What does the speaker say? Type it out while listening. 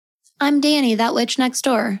I'm Danny, that witch next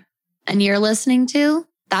door, and you're listening to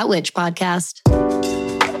That Witch Podcast.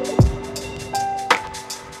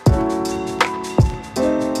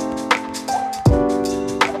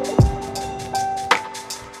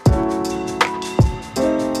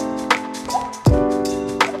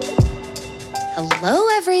 Hello,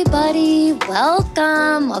 everybody.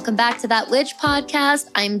 Welcome back to That Witch Podcast.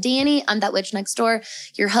 I'm Danny. I'm That Witch Next Door,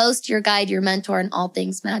 your host, your guide, your mentor in all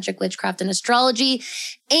things magic, witchcraft, and astrology.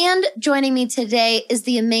 And joining me today is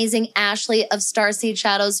the amazing Ashley of Starseed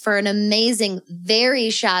Shadows for an amazing, very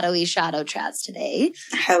shadowy shadow chats today.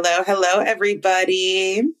 Hello,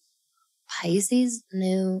 everybody. Pisces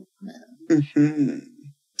new moon. Mm-hmm.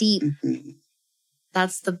 Deep. Mm-hmm.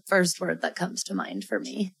 That's the first word that comes to mind for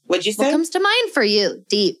me. What'd you say? What comes to mind for you?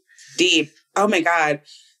 Deep. Deep. Oh my God.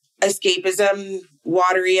 Escapism,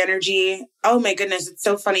 watery energy. Oh my goodness. It's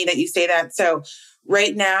so funny that you say that. So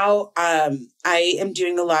right now, I am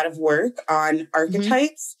doing a lot of work on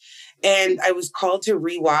archetypes, and I was called to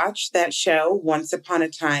rewatch that show Once Upon a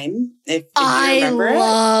Time. If you remember it. I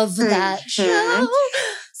love that show.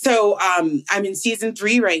 So I'm in season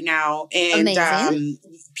 3 right now, and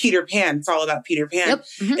Peter Pan. It's all about Peter Pan. Yep.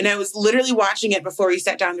 Mm-hmm. And I was literally watching it before we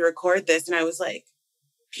sat down to record this, and I was like,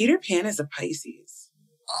 Peter Pan is a Pisces.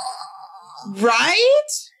 Right?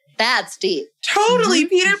 That's deep. Totally.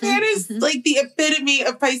 Peter Pan is like the epitome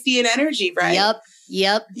of Piscean energy, right?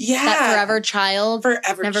 Yep. Yeah. That forever child.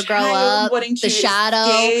 Forever never child, grow up. Wanting to the shadow.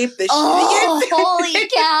 Escape, holy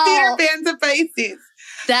cow. Peter Pan's a Pisces.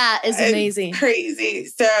 That is amazing. It's crazy.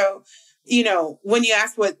 So, you know, when you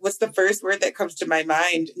ask what's the first word that comes to my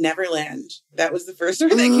mind, Neverland. That was the first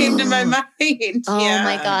word that came to my mind. Oh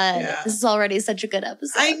my God. Yeah. This is already such a good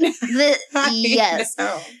episode. I know. Yes. I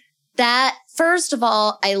know. That, first of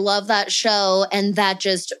all, I love that show, and that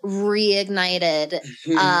just reignited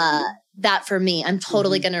that for me. I'm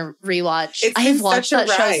totally going to rewatch. I have watched that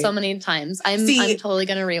show so many times. I'm totally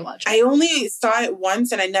going to rewatch it. I only saw it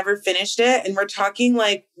once and I never finished it. And we're talking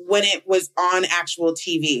like when it was on actual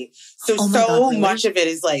TV. So much of it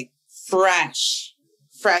is like fresh.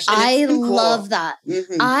 I love that.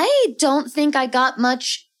 Mm-hmm. I don't think I got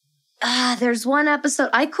much. There's one episode.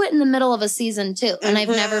 I quit in the middle of a season 2 and I've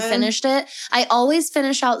never finished it. I always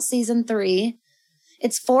finish out season 3.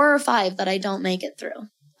 It's 4 or 5 that I don't make it through.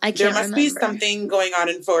 I can't remember. There must be something going on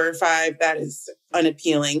in 4 or 5 that is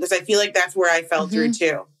unappealing, because I feel like that's where I fell through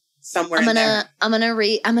too. Somewhere I'm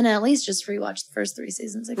gonna at least just rewatch the first 3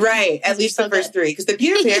 seasons again. Right, at least the first 3, because the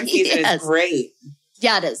Peter Pan season is great.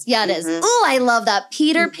 Yeah, it is. Yeah, it is. Oh, I love that.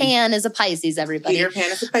 Peter Pan is a Pisces, everybody. Peter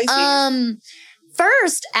Pan is a Pisces.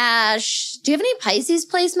 First, Ash, do you have any Pisces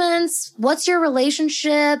placements? What's your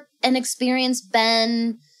relationship and experience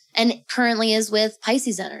been and currently is with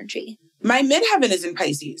Pisces energy? My midheaven is in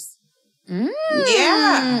Pisces.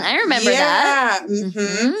 Yeah. I remember that.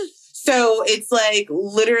 Mm-hmm. So it's like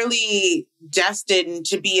literally destined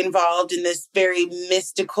to be involved in this very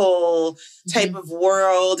mystical type of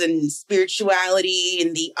world and spirituality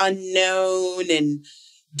and the unknown and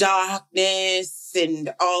darkness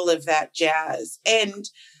and all of that jazz. And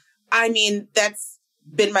I mean, that's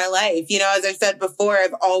been my life. You know, as I said before,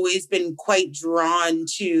 I've always been quite drawn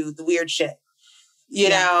to the weird shit. You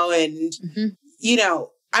know, and, you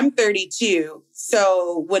know, I'm 32.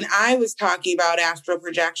 So when I was talking about astral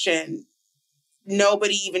projection,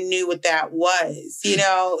 nobody even knew what that was, you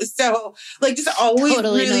know? So like just always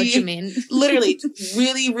totally really, know what you mean. Literally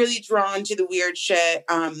really, really drawn to the weird shit.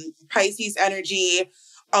 Pisces energy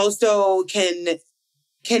also can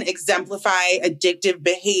exemplify addictive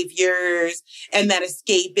behaviors and that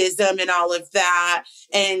escapism and all of that.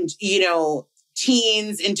 And, you know,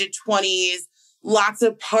 teens into 20s, lots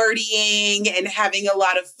of partying and having a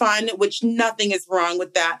lot of fun, which nothing is wrong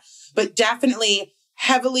with that, but definitely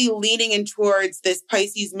heavily leaning in towards this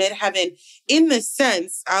Pisces midheaven in the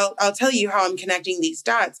sense, I'll tell you how I'm connecting these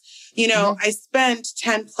dots. You know, I spent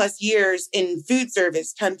 10 plus years in food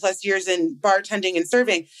service, 10 plus years in bartending and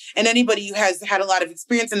serving. And anybody who has had a lot of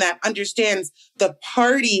experience in that understands the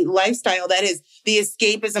party lifestyle that is, the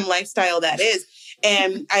escapism lifestyle that is.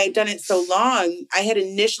 And I had done it so long, I had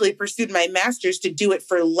initially pursued my master's to do it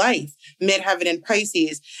for life, midheaven and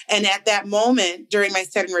Pisces. And at that moment, during my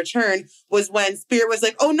Saturn return, was when Spirit was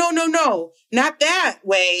like, oh, no, not that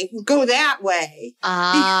way. Go that way.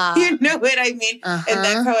 You know what I mean? And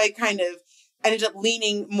that's how I kind of ended up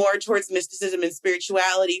leaning more towards mysticism and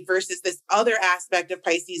spirituality versus this other aspect of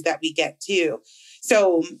Pisces that we get too.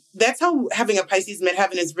 So that's how having a Pisces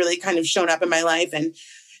midheaven has really kind of shown up in my life. And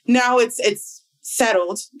now it's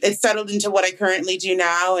settled. It's settled into what I currently do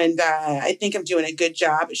now. And I think I'm doing a good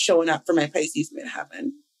job at showing up for my Pisces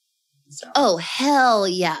midheaven. So. Oh, hell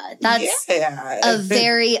yeah. That's a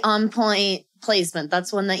very on point placement.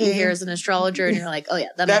 That's one that you hear as an astrologer and you're like, oh yeah,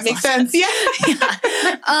 that makes sense. Yeah.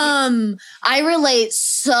 I relate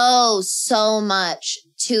so much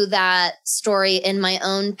to that story in my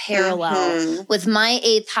own parallel with my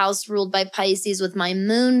 8th house ruled by Pisces with my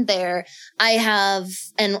moon there. I have,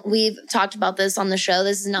 and we've talked about this on the show.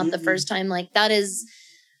 This is not the first time. Like that is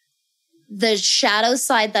the shadow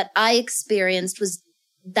side that I experienced was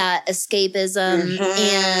that escapism.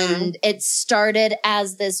 And it started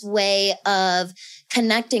as this way of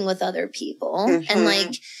connecting with other people and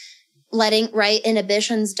like letting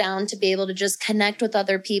inhibitions down to be able to just connect with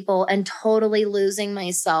other people and totally losing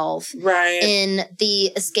myself in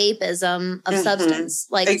the escapism of substance.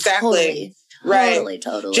 Like totally. Totally.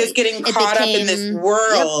 Just getting caught up in this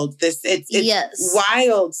world. It's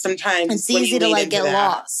wild sometimes. It's easy to like get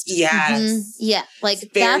lost. Yes. Yeah. Like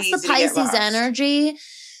that's the Pisces energy.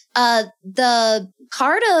 The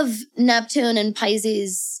card of Neptune and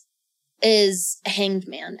Pisces is Hanged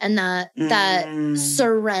Man and that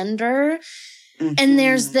surrender. And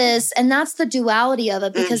there's this, and that's the duality of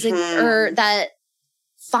it because or that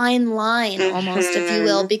fine line almost, if you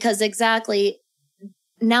will, because exactly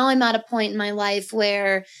now I'm at a point in my life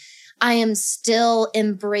where I am still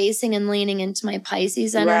embracing and leaning into my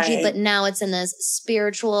Pisces energy, but now it's in this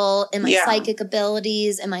spiritual, in my psychic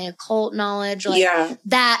abilities, in my occult knowledge, like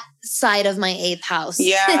that side of my 8th house.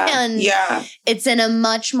 And it's in a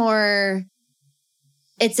much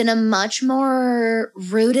more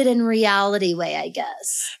rooted in reality way, I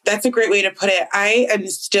guess. That's a great way to put it. I am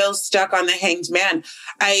still stuck on the Hanged Man.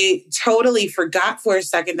 I totally forgot for a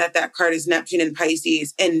second that card is Neptune and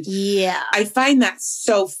Pisces. And I find that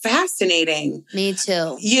so fascinating. Me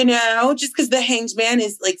too. You know, just because the Hanged Man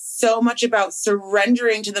is like so much about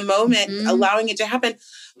surrendering to the moment, allowing it to happen.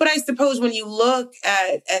 But I suppose when you look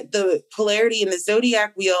at the polarity in the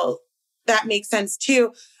zodiac wheel, that makes sense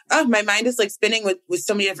too. Oh, my mind is like spinning with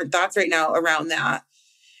so many different thoughts right now around that.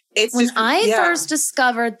 It's when I first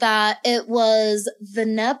discovered that, it was the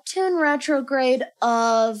Neptune retrograde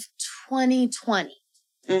of 2020.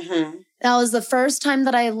 That was the first time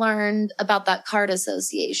that I learned about that card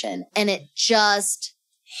association, and it just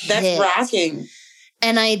hit. That's rocking.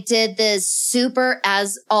 And I did this super,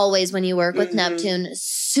 as always, when you work with Neptune,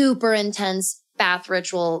 super intense bath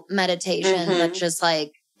ritual meditation that's just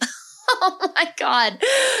like, oh my God.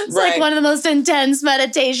 It's like one of the most intense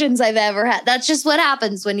meditations I've ever had. That's just what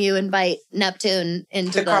happens when you invite Neptune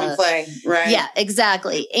into come play, right? Yeah,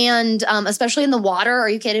 exactly. And especially in the water. Are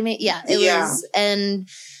you kidding me? Yeah, it was. And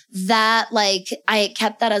that, like, I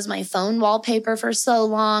kept that as my phone wallpaper for so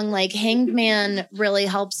long. Like, Hanged Man really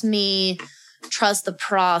helps me trust the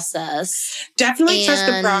process. Definitely trust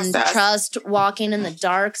the process. Trust walking in the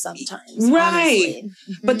dark sometimes. Right.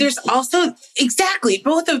 But there's also, exactly,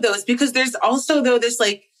 both of those, because there's also, though,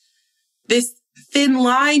 this thin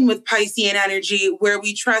line with Piscean energy where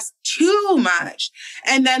we trust too much.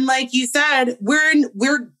 And then, like you said,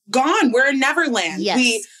 we're gone. We're in Neverland.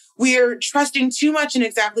 Yes. We're trusting too much in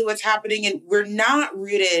exactly what's happening, and we're not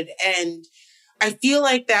rooted. And I feel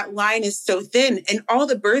like that line is so thin. And all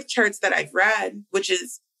the birth charts that I've read, which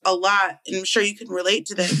is a lot, and I'm sure you can relate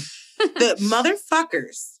to this, the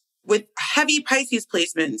motherfuckers with heavy Pisces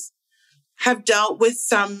placements have dealt with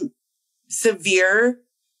some severe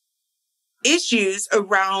issues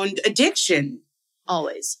around addiction.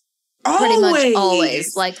 Always. Pretty much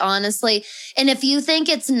always. Like, honestly. And if you think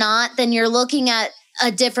it's not, then you're looking at a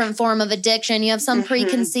different form of addiction. You have some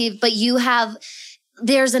preconceived, but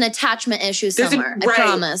there's an attachment issue somewhere. I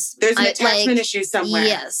promise. There's an attachment issue somewhere.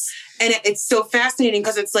 Yes. And it's so fascinating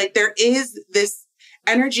because it's like there is this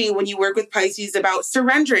energy when you work with Pisces about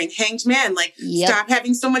surrendering, Hanged Man, like stop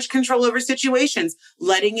having so much control over situations,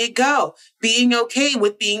 letting it go, being okay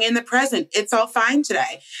with being in the present. It's all fine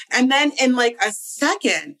today. And then in like a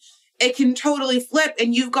second, it can totally flip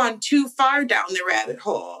and you've gone too far down the rabbit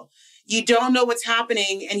hole. You don't know what's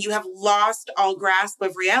happening and you have lost all grasp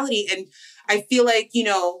of reality. And I feel like,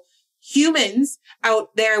 humans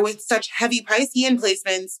out there with such heavy Piscean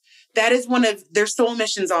placements, that is one of their soul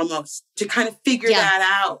missions almost, to kind of figure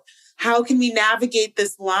that out. How can we navigate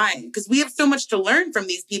this line? Because we have so much to learn from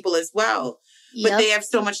these people as well, but they have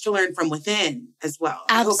so much to learn from within as well.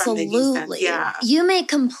 Absolutely. I hope I'm making sense. Yeah. You make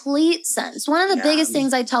complete sense. One of the biggest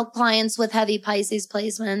things I tell clients with heavy Pisces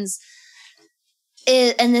placements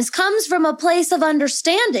and this comes from a place of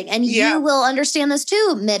understanding, and you will understand this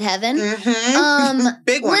too, Midheaven.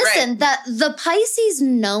 Big one, listen, that the Pisces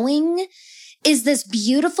knowing is this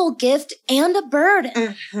beautiful gift and a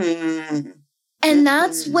burden. And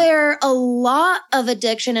that's where a lot of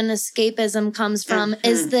addiction and escapism comes from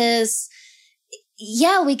is this.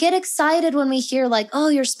 Yeah, we get excited when we hear like, oh,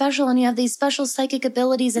 you're special and you have these special psychic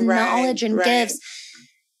abilities and knowledge and gifts.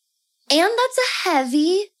 And that's a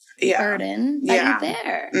heavy burden that you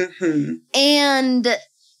bear. And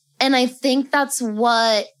I think that's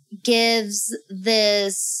what gives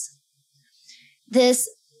this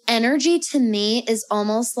energy to me is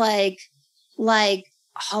almost like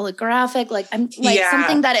holographic,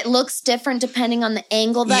 something that it looks different depending on the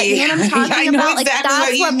angle that you know what I'm talking about. Like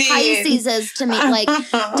that's what Pisces is to me. Like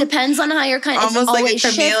depends on how you're kind of almost always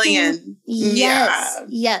like a chameleon. Shifting.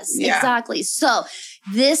 Yes, exactly. So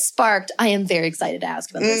this sparked, I am very excited to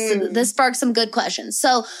ask about this. This sparked some good questions.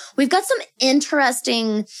 So we've got some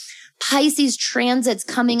interesting Pisces transits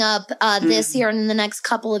coming up this year and in the next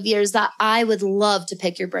couple of years that I would love to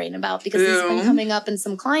pick your brain about because this has been coming up in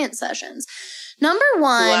some client sessions. Number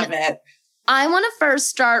one, love it. I want to first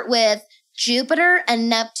start with Jupiter and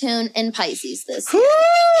Neptune in Pisces this year.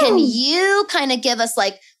 Can you kind of give us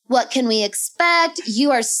like, what can we expect? You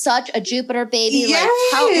are such a Jupiter baby. Yes.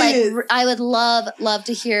 I would love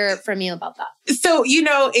to hear from you about that. So,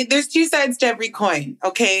 there's two sides to every coin.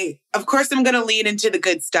 Okay. Of course, I'm going to lean into the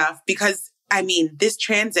good stuff because this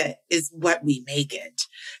transit is what we make it.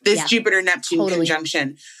 This Jupiter-Neptune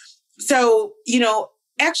conjunction. So,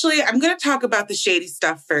 actually, I'm going to talk about the shady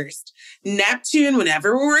stuff first. Neptune,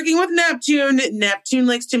 whenever we're working with Neptune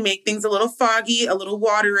likes to make things a little foggy, a little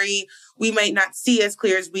watery. We might not see as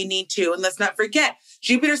clear as we need to. And let's not forget,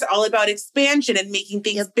 Jupiter's all about expansion and making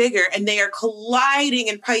things bigger, and they are colliding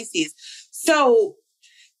in Pisces. So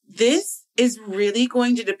this is really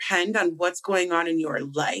going to depend on what's going on in your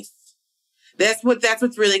life. That's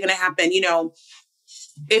what's really going to happen.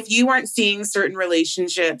 If you aren't seeing certain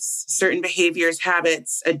relationships, certain behaviors,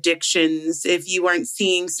 habits, addictions, if you aren't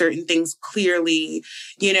seeing certain things clearly,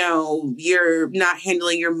 you're not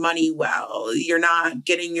handling your money well, you're not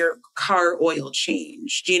getting your car oil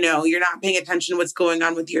changed, you're not paying attention to what's going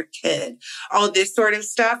on with your kid, all this sort of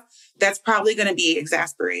stuff, that's probably going to be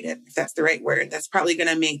exasperated, if that's the right word. That's probably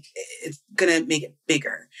going to make it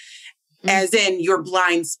bigger. As in your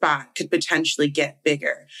blind spot could potentially get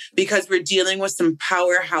bigger because we're dealing with some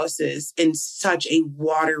powerhouses in such a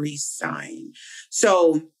watery sign.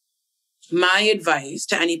 So my advice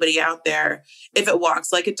to anybody out there, if it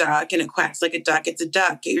walks like a duck and it quacks like a duck, it's a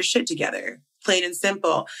duck. Get your shit together. Plain and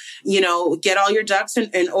simple. Get all your ducks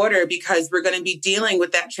in order because we're going to be dealing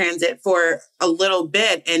with that transit for a little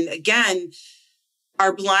bit. And again,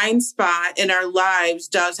 our blind spot in our lives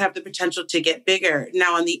does have the potential to get bigger.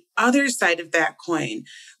 Now, on the other side of that coin,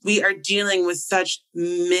 we are dealing with such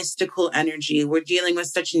mystical energy. We're dealing with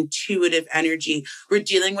such intuitive energy. We're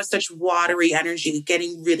dealing with such watery energy,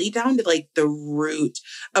 getting really down to like the root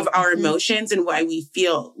of our emotions and why we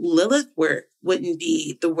feel Lilith work wouldn't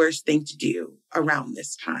be the worst thing to do around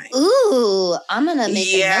this time. Ooh, I'm going to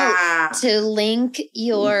make a note to link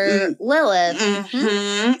your Lilith.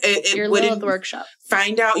 Your Lilith workshop.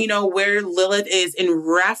 Find out, where Lilith is in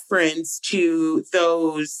reference to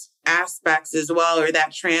those aspects as well, or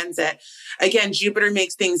that transit. Again, Jupiter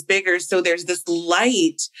makes things bigger. So there's this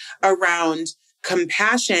light around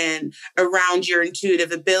compassion, around your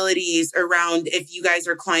intuitive abilities, around if you guys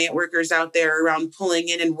are client workers out there, around pulling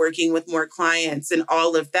in and working with more clients and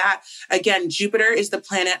all of that. Again, Jupiter is the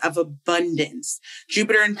planet of abundance.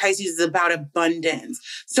 Jupiter in Pisces is about abundance.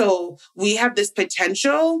 So we have this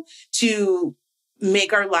potential to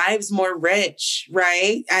make our lives more rich,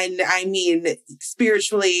 right? And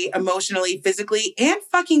spiritually, emotionally, physically, and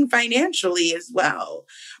fucking financially as well,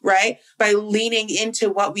 right? By leaning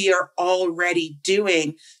into what we are already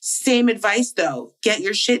doing. Same advice though, get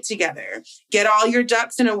your shit together. Get all your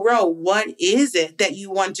ducks in a row. What is it that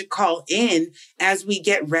you want to call in as we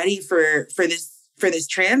get ready for this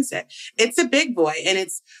transit? It's a big boy and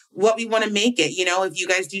it's what we want to make it. If you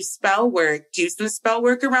guys do spell work, do some spell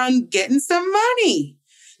work around getting some money.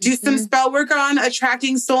 Do some spell work on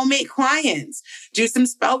attracting soulmate clients. Do some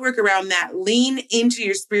spell work around that. Lean into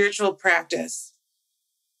your spiritual practice.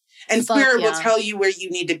 And Spirit will tell you where you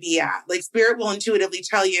need to be at. Like Spirit will intuitively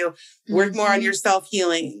tell you, work more on your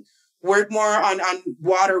self-healing. Work more on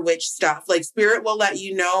water witch stuff. Like Spirit will let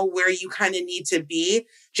you know where you kind of need to be.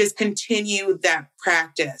 Just continue that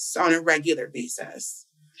practice on a regular basis.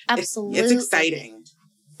 Absolutely. It's exciting.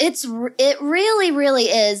 It really, really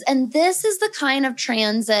is. And this is the kind of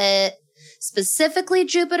transit, specifically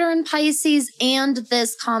Jupiter and Pisces, and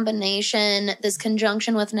this combination, this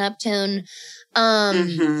conjunction with Neptune.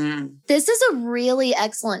 This is a really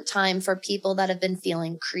excellent time for people that have been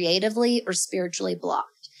feeling creatively or spiritually blocked.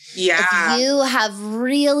 Yeah. If you have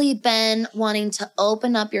really been wanting to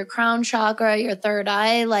open up your crown chakra, your third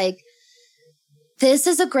eye, like, this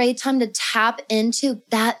is a great time to tap into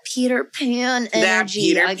that Peter Pan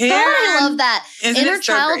energy. God, I love that. Inner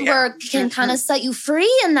child work can kind of set you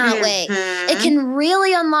free in that way. It can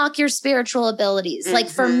really unlock your spiritual abilities. Like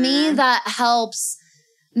for me, that helps,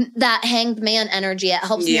 that hanged man energy. It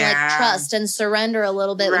helps me like trust and surrender a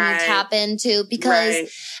little bit when you tap into,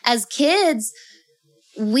 because as kids,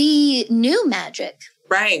 we knew magic.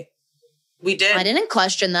 Right. We did. I didn't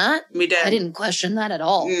question that. We did. I didn't question that at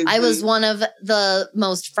all. I was one of the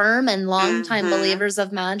most firm and longtime believers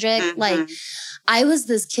of magic. Like, I was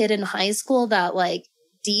this kid in high school that, like,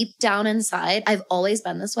 deep down inside, I've always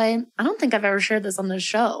been this way. I don't think I've ever shared this on this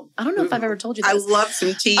show. I don't know if I've ever told you this. I love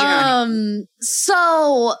some tea.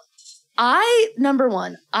 So number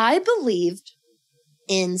one, I believed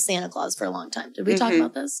in Santa Claus for a long time. Did we talk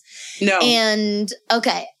about this? No. And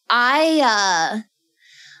okay,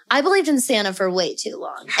 I believed in Santa for way too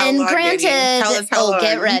long. Granted,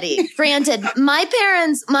 get ready. Granted,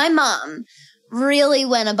 my mom really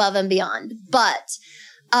went above and beyond. But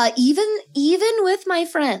even with my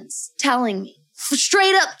friends telling me,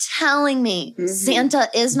 straight up telling me, Santa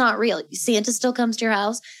is not real. Santa still comes to your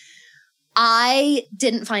house. I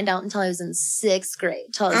didn't find out until I was in 6th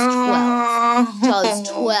grade, till I was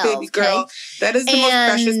 12. Baby girl. That is the most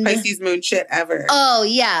precious Pisces moon shit ever. Oh,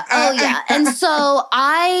 yeah. Oh, yeah. And so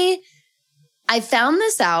I found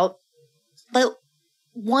this out, but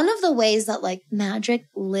one of the ways that like magic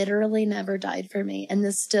literally never died for me, and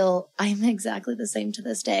this still, I'm exactly the same to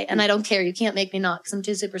this day. And I don't care. You can't make me not, because I'm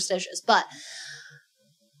too superstitious. But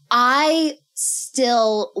I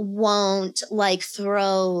still won't like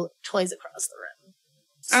throw toys across the room.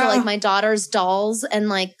 So like my daughter's dolls and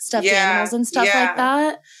like stuffed animals and stuff like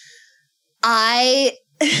that.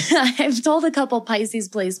 I've told a couple Pisces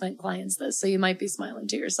placement clients this, so you might be smiling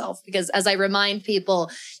to yourself, because as I remind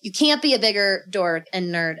people, you can't be a bigger dork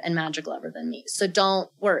and nerd and magic lover than me. So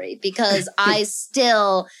don't worry, because I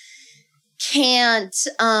still can't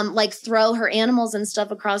like throw her animals and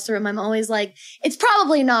stuff across the room. I'm always like, it's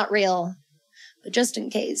probably not real, but just in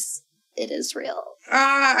case it is real.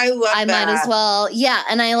 I love that. I might as well. Yeah.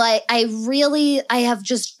 And I have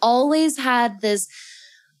just always had this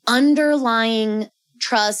underlying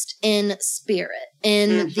trust in spirit,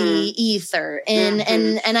 in the ether, and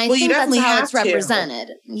I think that's how it's represented.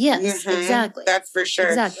 Yes, exactly. That's for sure.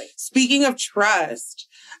 Exactly. Speaking of trust,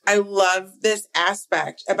 I love this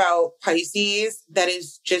aspect about Pisces that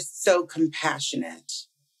is just so compassionate.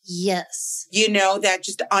 Yes. You know, that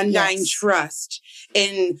just undying trust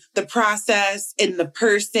in the process, in the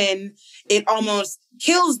person. It almost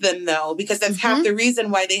kills them, though, because that's half the reason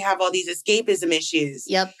why they have all these escapism issues.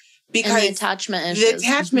 Yep. Because and the attachment issues. The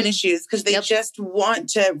attachment issues, because they just want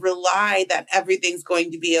to rely that everything's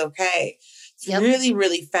going to be okay. It's really,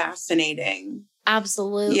 really fascinating.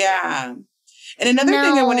 Absolutely. Yeah. And another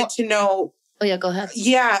thing I wanted to know. Oh, yeah, go ahead.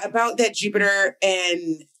 Yeah, about that Jupiter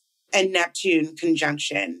and Neptune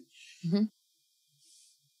conjunction.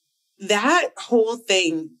 That whole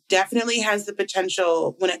thing definitely has the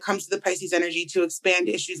potential, when it comes to the Pisces energy, to expand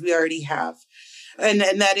issues we already have. And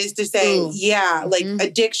that is to say, like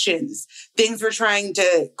addictions, things we're trying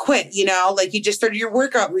to quit, you know, like you just started your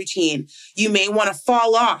workout routine. You may want to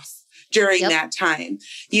fall off during that time,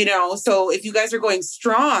 you know? So if you guys are going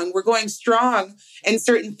strong, we're going strong, and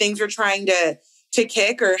certain things we're trying to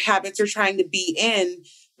kick, or habits we're trying to be in,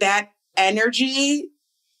 that energy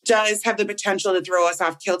does have the potential to throw us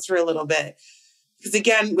off kilter a little bit. Because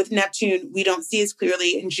again, with Neptune, we don't see as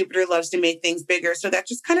clearly, and Jupiter loves to make things bigger. So that's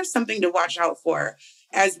just kind of something to watch out for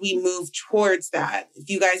as we move towards that. If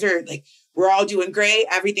you guys are like, we're all doing great,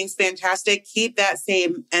 everything's fantastic, keep that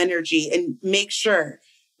same energy and make sure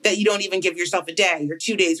that you don't even give yourself a day or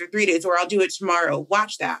 2 days or 3 days, or I'll do it tomorrow.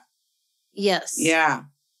 Watch that. Yes. Yeah.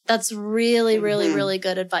 That's really, really, really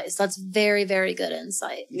good advice. That's very, very good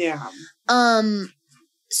insight. Yeah.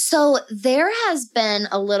 So there has been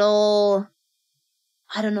a little,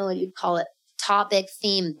 I don't know what you'd call it, topic,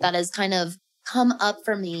 theme that has kind of come up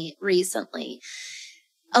for me recently.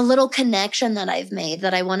 A little connection that I've made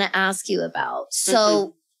that I want to ask you about.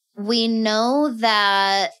 So we know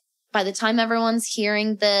that by the time everyone's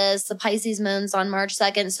hearing this, the Pisces moon's on March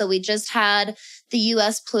 2nd. So we just had the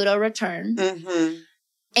US Pluto return.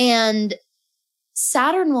 And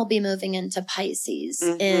Saturn will be moving into Pisces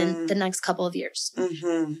in the next couple of years.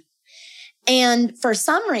 And for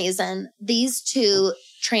some reason, these two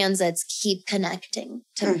transits keep connecting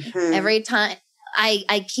to me. Every time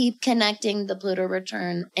I keep connecting the Pluto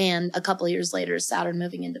return, and a couple of years later, Saturn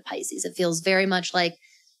moving into Pisces. It feels very much like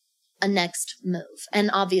a next move. And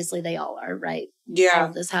obviously they all are, right? Yeah. All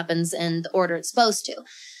of this happens in the order it's supposed to.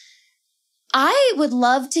 I would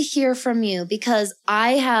love to hear from you because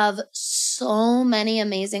I have so many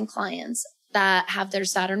amazing clients that have their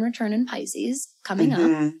Saturn return in Pisces coming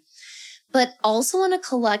up. But also on a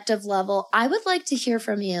collective level, I would like to hear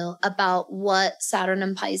from you about what Saturn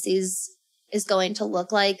in Pisces is going to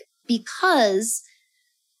look like, because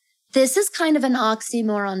this is kind of an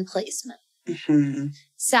oxymoron placement.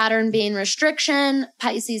 Saturn being restriction,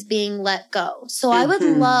 Pisces being let go. So I would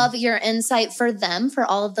love your insight for them, for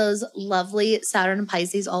all of those lovely Saturn and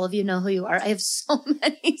Pisces. All of you know who you are. I have so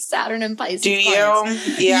many Saturn and Pisces. Do you?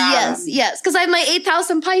 Clients. Yeah. Yes. Because I have my 8th house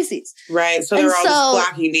in Pisces. Right. So they're all just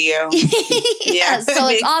flocking to you. Yes. So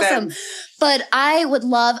it's awesome. Sense. But I would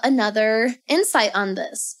love another insight on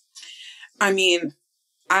this. I mean,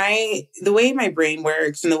 the way my brain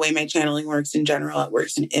works and the way my channeling works in general, it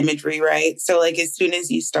works in imagery, right? So like as soon as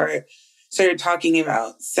you started talking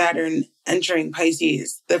about Saturn entering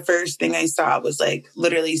Pisces, the first thing I saw was like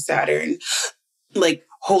literally Saturn, like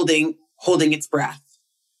holding its breath.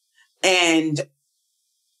 And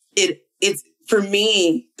it's for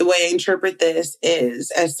me, the way I interpret this is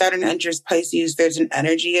as Saturn enters Pisces, there's an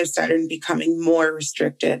energy of Saturn becoming more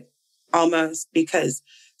restricted almost, because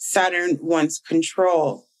Saturn wants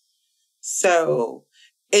control. So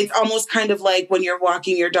it's almost kind of like when you're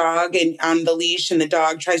walking your dog and on the leash and the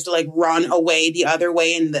dog tries to like run away the other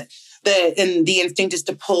way and the instinct is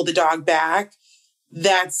to pull the dog back.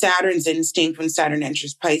 That's Saturn's instinct when Saturn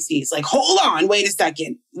enters Pisces. Like, hold on, wait a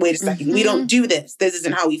second. We don't do this. This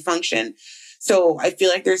isn't how we function. So I feel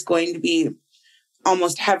like there's going to be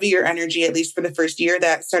almost heavier energy, at least for the first year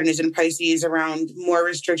that Saturn is in Pisces, around more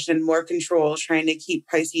restriction, more control, trying to keep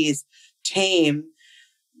Pisces tame.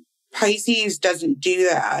 Pisces doesn't do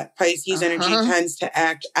that. Pisces energy tends to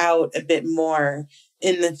act out a bit more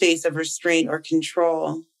in the face of restraint or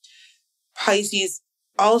control. Pisces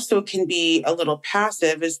also can be a little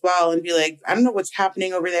passive as well and be like, I don't know what's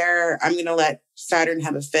happening over there. I'm going to let Saturn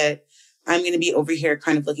have a fit. I'm going to be over here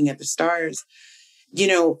kind of looking at the stars. You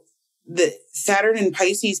know, the Saturn and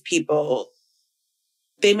Pisces people,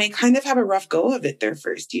 they may kind of have a rough go of it their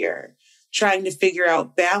first year, trying to figure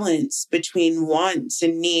out balance between wants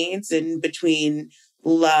and needs and between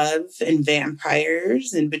love and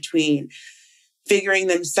vampires and between figuring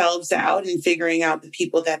themselves out and figuring out the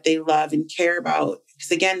people that they love and care about.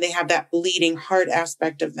 Because again, they have that bleeding heart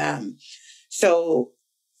aspect of them. So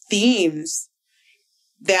themes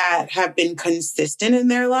that have been consistent in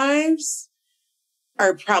their lives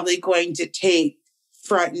are probably going to take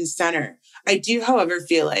front and center. I do, however,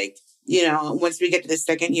 feel like, you know, once we get to the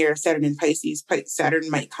second year of Saturn in Pisces, Saturn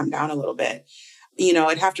might come down a little bit. You know,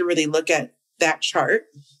 I'd have to really look at that chart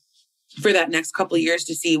for that next couple of years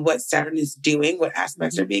to see what Saturn is doing, what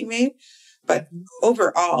aspects are being made. But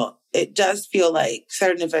overall, it does feel like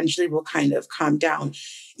Saturn eventually will kind of calm down.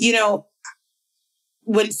 You know,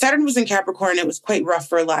 when Saturn was in Capricorn, it was quite rough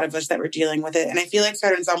for a lot of us that were dealing with it. And I feel like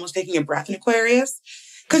Saturn's almost taking a breath in Aquarius.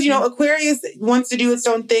 Because, you know, Aquarius wants to do its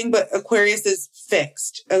own thing, but Aquarius is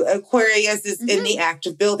fixed. Aquarius is in the act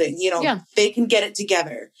of building. You know, they can get it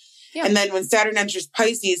together. Yeah. And then when Saturn enters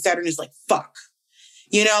Pisces, Saturn is like, fuck.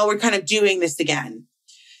 You know, we're kind of doing this again.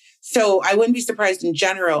 So I wouldn't be surprised in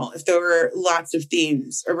general if there were lots of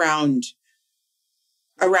themes around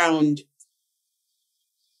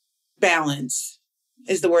balance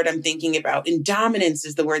is the word I'm thinking about. And dominance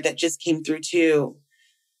is the word that just came through too.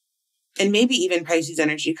 And maybe even Pisces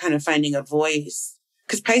energy kind of finding a voice.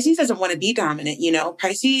 Because Pisces doesn't want to be dominant, you know?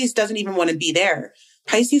 Pisces doesn't even want to be there.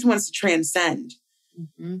 Pisces wants to transcend.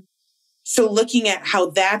 Mm-hmm. So looking at how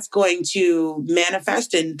that's going to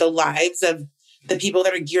manifest in the lives of the people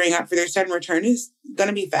that are gearing up for their Saturn return is going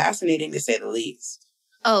to be fascinating, to say the least.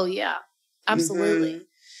 Oh, yeah. Absolutely. Mm-hmm.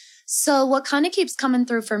 So what kind of keeps coming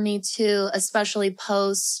through for me too, especially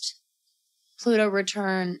post Pluto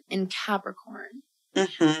return in Capricorn,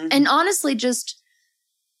 and honestly, just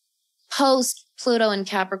post Pluto and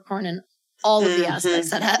Capricorn and all of the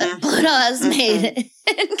aspects that Pluto has made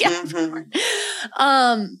in Capricorn.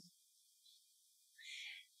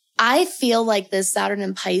 I feel like this Saturn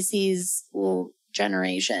and Pisces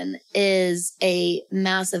generation is a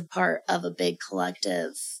massive part of a big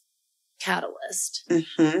collective catalyst.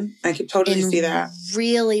 I could totally see that.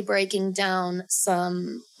 Really breaking down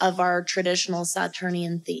some of our traditional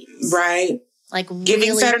Saturnian themes. Right. Like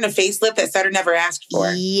giving Saturn a facelift that Saturn never asked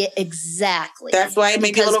for. Yeah, exactly. That's why it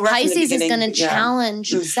may be a little rough in the Pisces is beginning. going to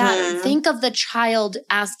challenge Saturn. Think of the child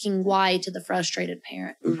asking why to the frustrated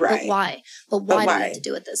parent. Right. But why? But why do we have to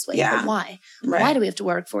do it this way? Yeah. But why? Right. Why do we have to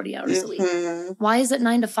work 40 hours a week? Why is it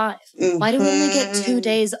 9 to 5? Why do we only get 2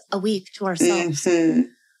 days a week to ourselves?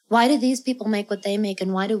 Why do these people make what they make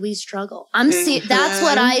and why do we struggle? That's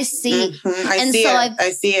what I see.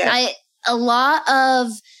 I see it. A lot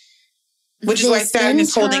of which is why Saturn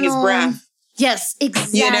is holding his breath. Yes,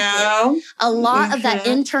 exactly. You know? A lot of that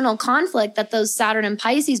internal conflict that those Saturn and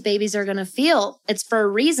Pisces babies are going to feel, it's for a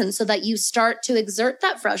reason, so that you start to exert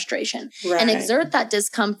that frustration and exert that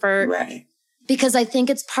discomfort. Right. Because I think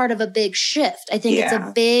it's part of a big shift. I think it's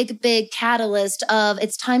a big, big catalyst of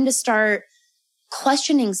it's time to start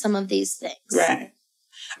questioning some of these things. Right.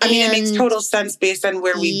 I mean, it makes total sense based on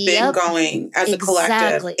where we've been going as a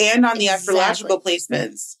collective and on the astrological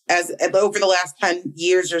placements as over the last 10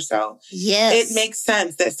 years or so. Yes. It makes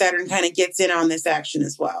sense that Saturn kind of gets in on this action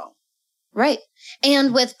as well. Right.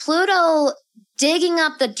 And with Pluto digging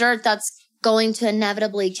up the dirt that's going to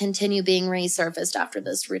inevitably continue being resurfaced after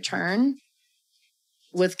this return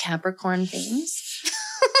with Capricorn themes.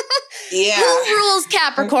 Yeah. Who rules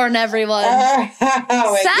Capricorn, everyone?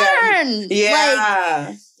 Saturn.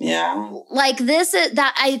 Yeah. Like this is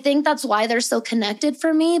that I think that's why they're so connected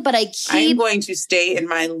for me, but I'm going to stay in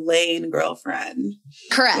my lane, girlfriend.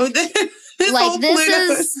 Correct. This like whole this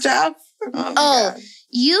Pluto is stuff. Oh,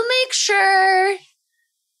 you make sure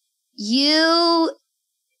you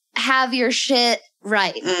have your shit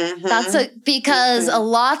right. That's because a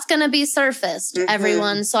lot's going to be surfaced,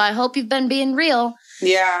 everyone. So I hope you've been being real.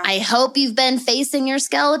 Yeah. I hope you've been facing your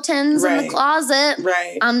skeletons in the closet.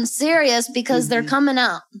 Right. I'm serious because they're coming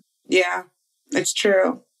out. Yeah, it's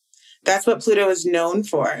true. That's what Pluto is known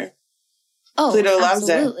for. Oh, Pluto loves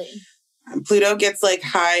absolutely. it. Pluto gets like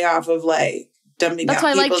high off of like dumping out people's skeletons. That's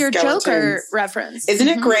why I liked your Joker reference. Isn't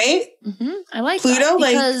it great? I like Pluto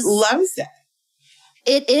that loves it.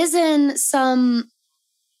 It is in some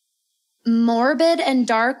morbid and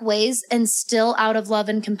dark ways and still out of love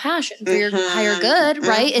and compassion for your higher good,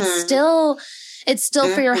 right? It's still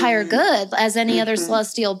for your higher good as any other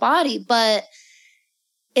celestial body, but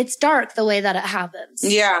it's dark the way that it happens.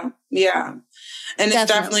 Yeah. And it's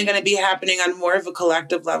definitely going to be happening on more of a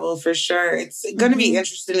collective level for sure. It's going to be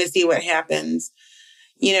interesting to see what happens.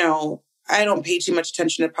 You know, I don't pay too much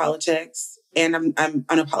attention to politics and I'm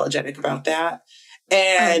unapologetic about that.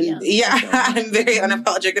 And I'm very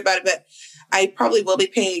unapologetic about it, but I probably will be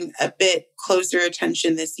paying a bit closer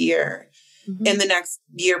attention this year, in the next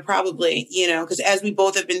year, probably, you know, because as we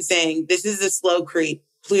both have been saying, this is a slow creep.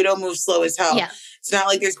 Pluto moves slow as hell. Yeah. It's not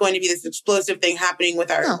like there's going to be this explosive thing happening with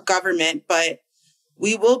our government, but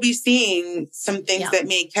we will be seeing some things that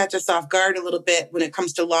may catch us off guard a little bit when it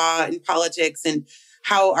comes to law and politics and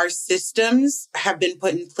how our systems have been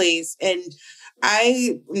put in place. And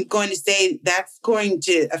I'm going to say that's going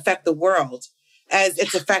to affect the world as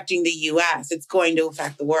it's affecting the U.S. It's going to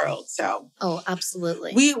affect the world. So,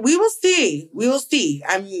 absolutely. We will see. We will see.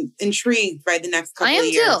 I'm intrigued by the next couple of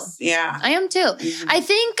years. I am too. Yeah. I am too. I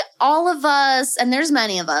think all of us, and there's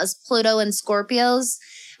many of us, Pluto and Scorpios,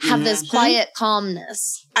 have this quiet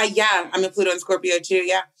calmness. I'm a Pluto and Scorpio too.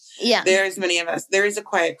 Yeah. Yeah. There's many of us. There is a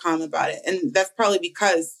quiet calm about it. And that's probably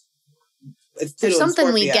because there's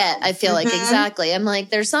something we get, I feel like. Exactly. I'm like,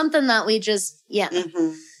 there's something that we just,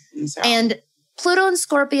 So. And Pluto and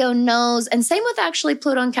Scorpio knows, and same with actually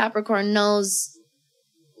Pluto and Capricorn knows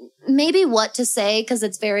maybe what to say because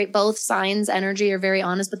it's both signs, energy are very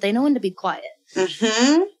honest, but they know when to be quiet.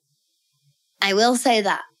 I will say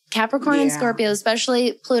that. Capricorn and Scorpio,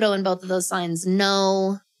 especially Pluto in both of those signs,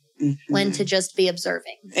 know when to just be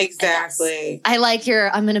observing. Exactly. I like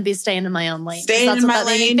I'm going to be staying in my own lane. Staying in my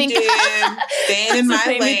lane, dude. Staying in my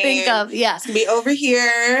lane. Think of. Yeah. It's going to be over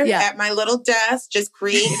here at my little desk, just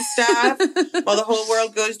creating stuff while the whole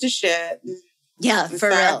world goes to shit. Yeah, for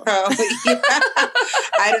real.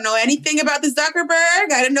 I don't know anything about the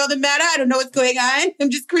Zuckerberg. I don't know the Meta. I don't know what's going on. I'm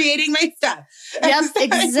just creating my stuff. Yep,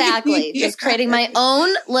 exactly. Just creating my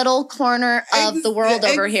own little corner of the world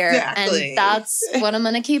over here. And that's what I'm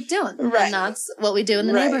going to keep doing. Right. And that's what we do in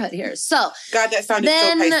the neighborhood here. So, God, that sounded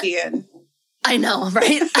so Piscean. I know,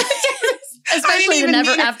 right? Especially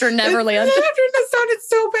after Neverland. That sounded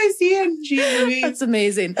so Piscean. Jeez. That's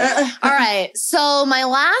amazing. All right. So my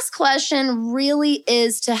last question really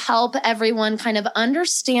is to help everyone kind of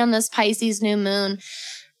understand this Pisces new moon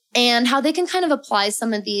and how they can kind of apply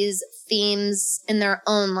some of these themes in their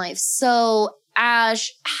own life. So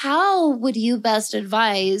Ash, how would you best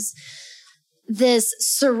advise this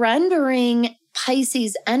surrendering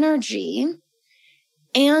Pisces energy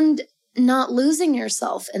and not losing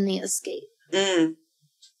yourself in the escape?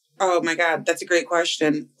 Oh my God, that's a great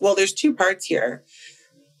question. Well, there's two parts here.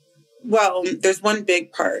 Well, there's one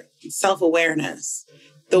big part, self-awareness.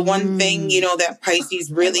 The one thing, that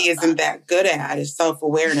Pisces really isn't that good at is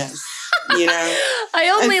self-awareness.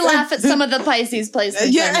 I only laugh at some of the Pisces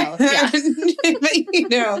placements. Yeah.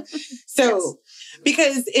 So,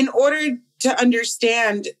 because in order to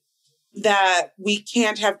understand that we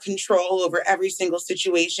can't have control over every single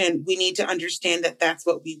situation, we need to understand that that's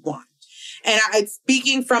what we want. And I'm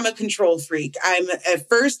speaking from a control freak. I'm a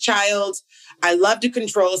first child. I love to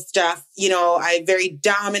control stuff. I have very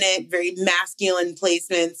dominant, very masculine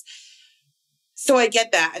placements. So I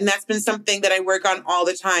get that. And that's been something that I work on all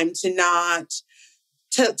the time,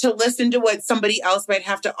 to listen to what somebody else might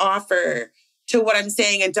have to offer to what I'm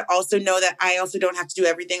saying, and to also know that I also don't have to do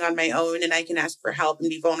everything on my own, and I can ask for help and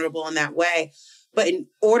be vulnerable in that way. But in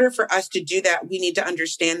order for us to do that, we need to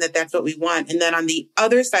understand that that's what we want. And then on the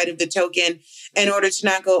other side of the token, in order to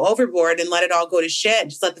not go overboard and let it all go to shit,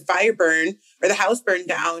 just let the fire burn or the house burn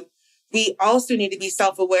down, we also need to be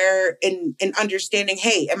self-aware in understanding,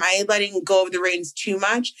 hey, am I letting go of the reins too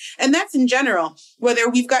much? And that's in general, whether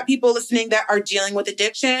we've got people listening that are dealing with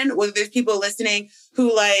addiction, whether there's people listening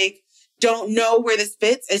who don't know where this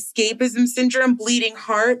fits, escapism syndrome, bleeding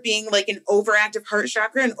heart, being like an overactive heart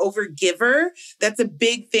chakra, an overgiver. That's a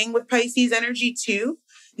big thing with Pisces energy too,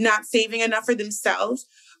 not saving enough for themselves.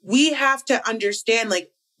 We have to understand,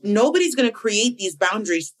 nobody's going to create these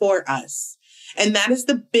boundaries for us. And that is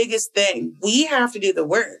the biggest thing. We have to do the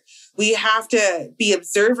work. We have to be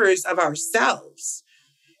observers of ourselves.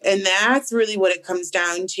 And that's really what it comes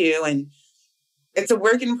down to. And it's a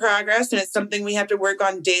work in progress, and it's something we have to work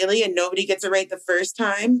on daily, and nobody gets it right the first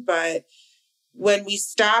time. But when we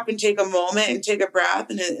stop and take a moment and take a breath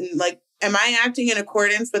and am I acting in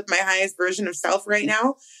accordance with my highest version of self right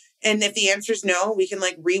now? And if the answer is no, we can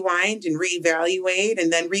rewind and reevaluate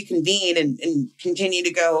and then reconvene and continue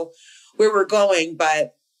to go where we're going.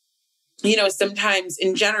 But, sometimes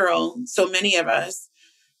in general, so many of us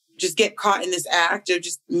just get caught in this act of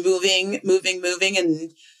just moving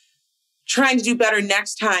and trying to do better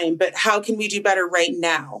next time. But how can we do better right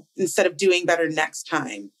now instead of doing better next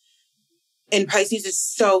time? And Pisces is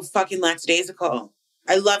so fucking lackadaisical.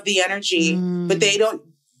 I love the energy, but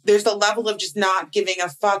there's a level of just not giving a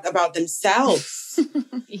fuck about themselves. There's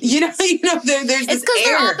it's because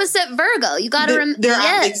they're opposite Virgo. You got to remember.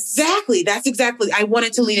 Exactly. That's exactly. I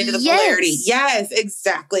wanted to lean into the polarity. Yes,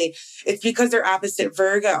 exactly. It's because they're opposite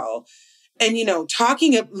Virgo. And,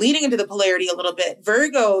 leaning into the polarity a little bit,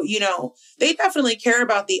 Virgo, they definitely care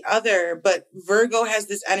about the other, but Virgo has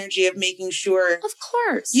this energy of making sure, of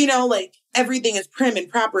course, everything is prim and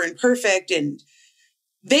proper and perfect. And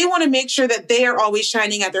they want to make sure that they are always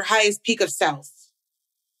shining at their highest peak of self.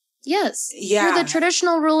 Yes. Yeah. You're the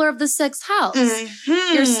traditional ruler of the sixth house.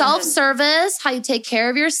 Mm-hmm. Your self-service, how you take care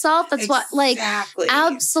of yourself. That's exactly.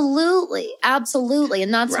 Absolutely. Absolutely.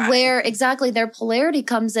 And that's where exactly their polarity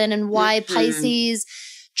comes in, and why Pisces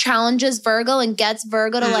challenges Virgo and gets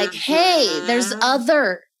Virgo to hey, there's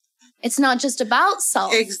other. It's not just about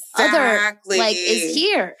self. Exactly. Other, is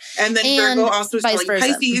here. And then Virgo also is telling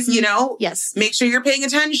Pisces, yes, make sure you're paying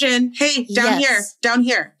attention. Hey, down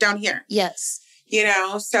here. Yes.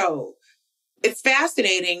 So it's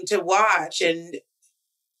fascinating to watch. And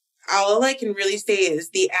all I can really say is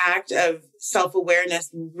the act of self-awareness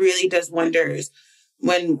really does wonders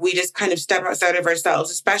when we just kind of step outside of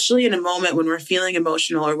ourselves, especially in a moment when we're feeling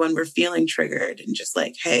emotional or when we're feeling triggered, and just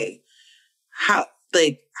hey, how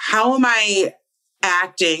am I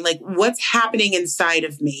acting? What's happening inside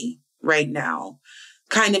of me right now?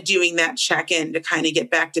 Kind of doing that check-in to kind of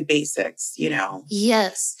get back to basics,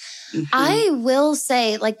 Yes. Mm-hmm. I will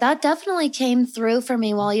say, that definitely came through for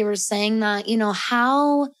me while you were saying that,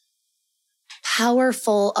 how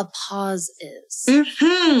powerful a pause is.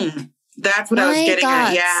 Mm-hmm. That's what I was getting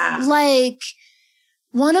at. Yeah.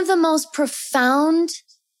 One of the most profound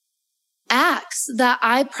acts that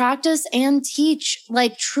I practice and teach,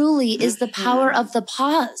 truly is the power of the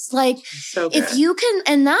pause. So good. If you can,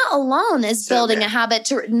 and that alone is building a habit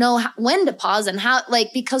to know when to pause and how,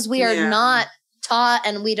 because we are not taught,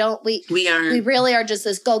 and we really are just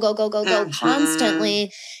this go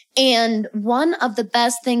constantly. And one of the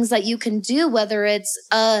best things that you can do, whether it's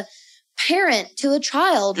a parent to a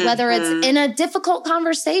child, whether it's in a difficult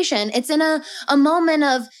conversation, it's in a moment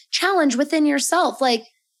of challenge within yourself,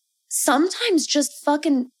 sometimes just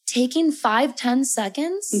fucking taking 5-10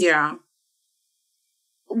 seconds. Yeah.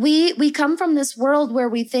 We come from this world where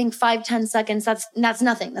we think 5-10 seconds, that's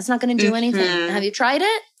nothing. That's not going to do anything. Have you tried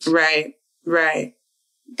it? Right.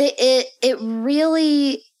 it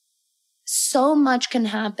really, so much can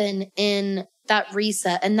happen in that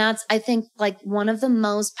reset. And that's, I think, like one of the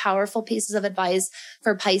most powerful pieces of advice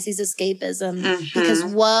for Pisces escapism, because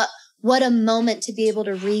what a moment to be able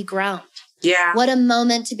to reground. Yeah. What a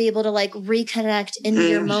moment to be able to like reconnect into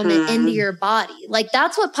your moment, into your body. Like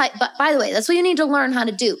that's what, but by the way, that's what you need to learn how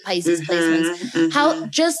to do, Pisces placements. How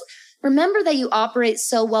just remember that you operate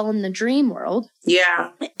so well in the dream world. Yeah.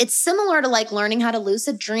 It's similar to like learning how to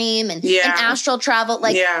lucid dream and astral travel.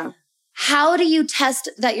 Like, how do you test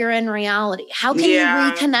that you're in reality? How can you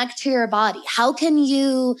reconnect to your body? How can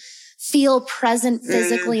you feel present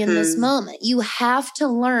physically in this moment? You have to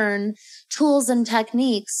learn tools and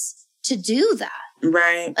techniques to do that.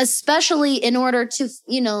 Right. Especially in order to,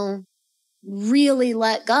 you know, really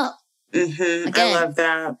let go. Again, I love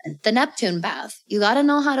that. The Neptune bath. You got to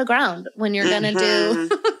know how to ground when you're going to do,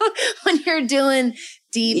 when you're doing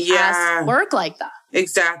deep ass work like that.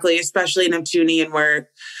 Exactly. Especially Neptunian work.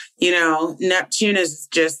 You know, Neptune is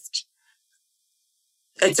just,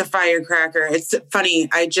 it's a firecracker. It's funny.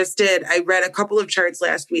 I read a couple of charts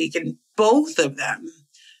last week and both of them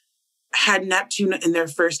had Neptune in their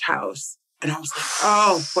first house. And I was like,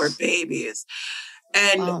 oh, poor babies.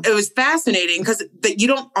 And it was fascinating because you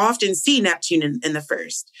don't often see Neptune in the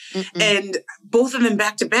first. And both of them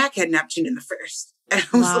back to back had Neptune in the first. And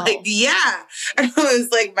I was like, yeah. And I was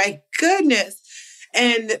like, my goodness.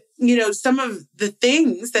 And, you know, some of the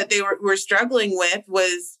things that they were struggling with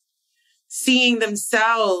was seeing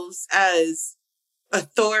themselves as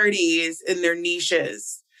authorities in their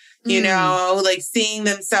niches. You know, like seeing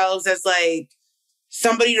themselves as like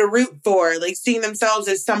somebody to root for, like seeing themselves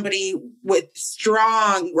as somebody with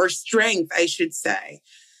strength, I should say,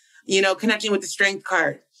 you know, connecting with the strength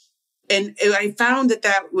card. And I found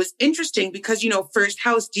that was interesting because, you know, first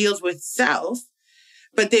house deals with self,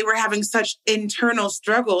 but they were having such internal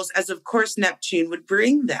struggles as of course Neptune would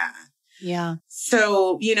bring that. Yeah.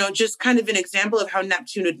 So, you know, just kind of an example of how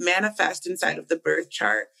Neptune would manifest inside of the birth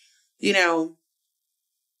chart, you know.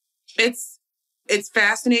 It's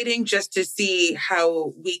fascinating just to see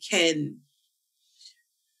how we can,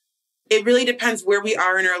 it really depends where we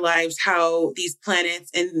are in our lives, how these planets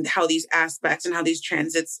and how these aspects and how these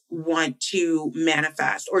transits want to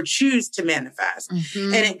manifest or choose to manifest.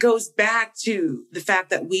 And it goes back to the fact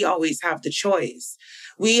that we always have the choice.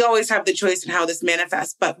 We always have the choice in how this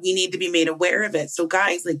manifests, but we need to be made aware of it. So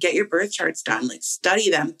guys, like get your birth charts done, like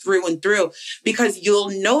study them through and through, because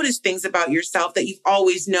you'll notice things about yourself that you've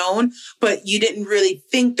always known, but you didn't really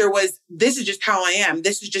think this is just how I am.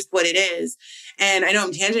 This is just what it is. And I know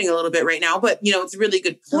I'm tangenting a little bit right now, but you know, it's a really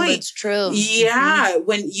good point. No, it's true. Yeah.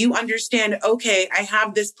 When you understand, okay, I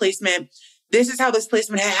have this placement. This is how this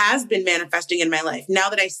placement has been manifesting in my life. Now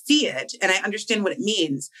that I see it and I understand what it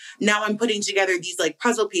means, now I'm putting together these like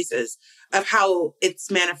puzzle pieces of how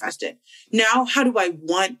it's manifested. Now, how do I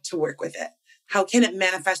want to work with it? How can it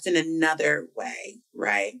manifest in another way?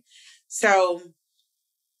 Right. So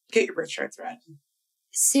get your birth charts read.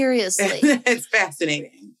 Seriously. It's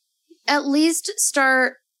fascinating. At least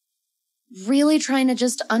start really trying to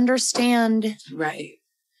just understand. Right.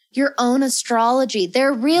 Your own astrology.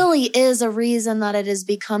 There really is a reason that it is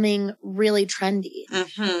becoming really trendy.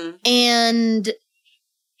 And,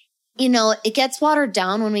 you know, it gets watered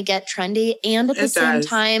down when we get trendy. And at the same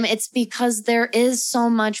time, it's because there is so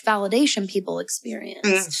much validation people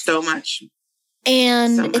experience. So much.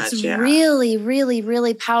 And it's really, really,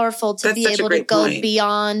 really powerful to be able to go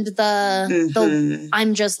beyond the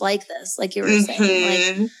I'm just like this, like you were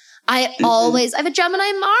saying. Like, I have a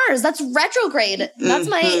Gemini Mars. That's retrograde. That's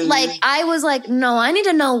my, I was like, no, I need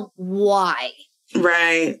to know why.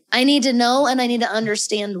 Right. I need to know and I need to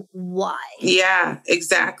understand why. Yeah,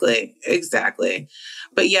 exactly. Exactly.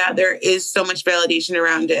 But yeah, there is so much validation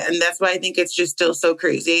around it. And that's why I think it's just still so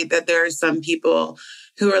crazy that there are some people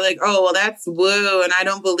who are like, oh, well, that's woo. And I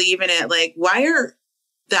don't believe in it. Like, why are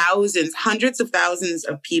hundreds of thousands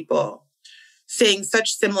of people saying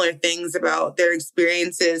such similar things about their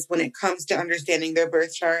experiences when it comes to understanding their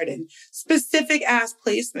birth chart and specific ass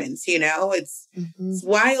placements, you know? It's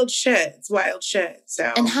wild shit. It's wild shit.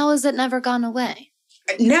 So, and how has it never gone away?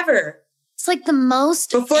 Never. It's like the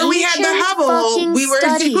most before we had the Hubble, we were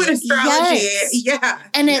doing astrology. Yes. Yeah.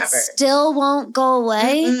 And it still won't go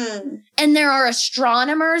away. And there are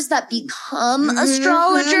astronomers that become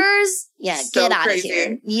astrologers. Yeah, so get out of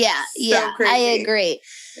here. Yeah, so crazy. I agree.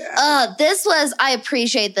 Yeah. I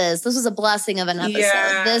appreciate this. This was a blessing of an episode.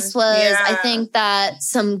 Yeah. This was, I think that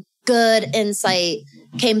some good insight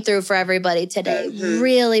came through for everybody today.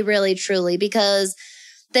 Really, really, truly, because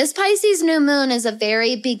This Pisces new moon is a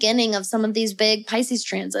very beginning of some of these big Pisces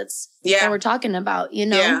transits that we're talking about, you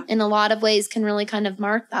know, in a lot of ways can really kind of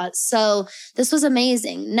mark that. So this was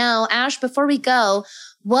amazing. Now, Ash, before we go,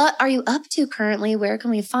 what are you up to currently? Where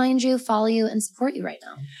can we find you, follow you, and support you right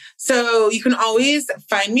now? So you can always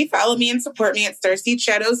find me, follow me, and support me at Starseed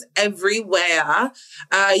Shadows everywhere.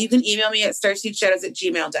 You can email me at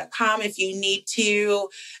starseedshadows@gmail.com if you need to.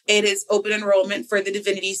 It is open enrollment for the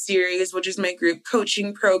Divinity Series, which is my group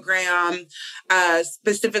coaching program,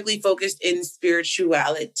 specifically focused in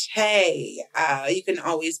spirituality. You can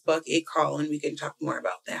always book a call and we can talk more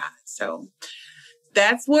about that. So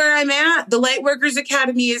that's where I'm at. The Lightworkers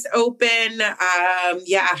Academy is open.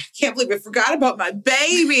 I can't believe I forgot about my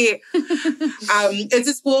baby. It's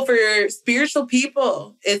a school for spiritual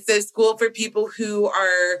people. It's a school for people who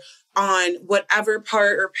are on whatever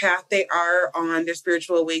part or path they are on their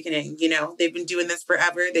spiritual awakening. You know, they've been doing this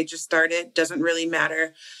forever. They just started. Doesn't really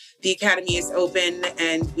matter. The Academy is open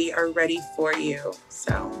and we are ready for you.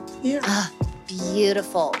 So, yeah.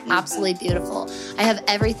 Beautiful. Absolutely beautiful. I have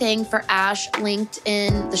everything for Ash linked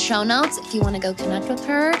in the show notes if you want to go connect with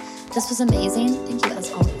her. This was amazing. Thank you, as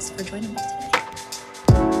always, for joining me today.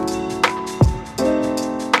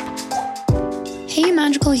 Hey,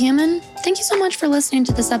 magical human. Thank you so much for listening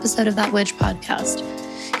to this episode of That Witch podcast.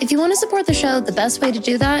 If you want to support the show, the best way to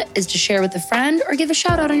do that is to share with a friend or give a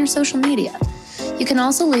shout out on your social media. You can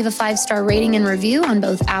also leave a 5-star rating and review on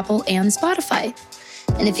both Apple and Spotify.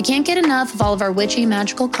 And if you can't get enough of all of our witchy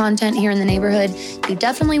magical content here in the neighborhood, you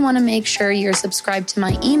definitely want to make sure you're subscribed to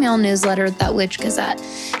my email newsletter, That Witch Gazette.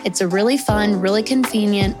 It's a really fun, really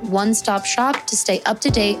convenient, one-stop shop to stay up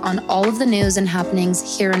to date on all of the news and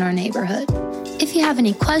happenings here in our neighborhood. If you have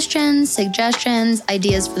any questions, suggestions,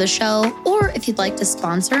 ideas for the show, or if you'd like to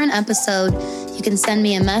sponsor an episode, you can send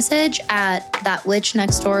me a message at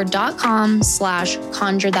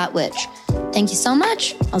thatwitchnextdoor.com/conjurethatwitch. Thank you so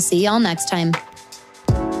much. I'll see y'all next time.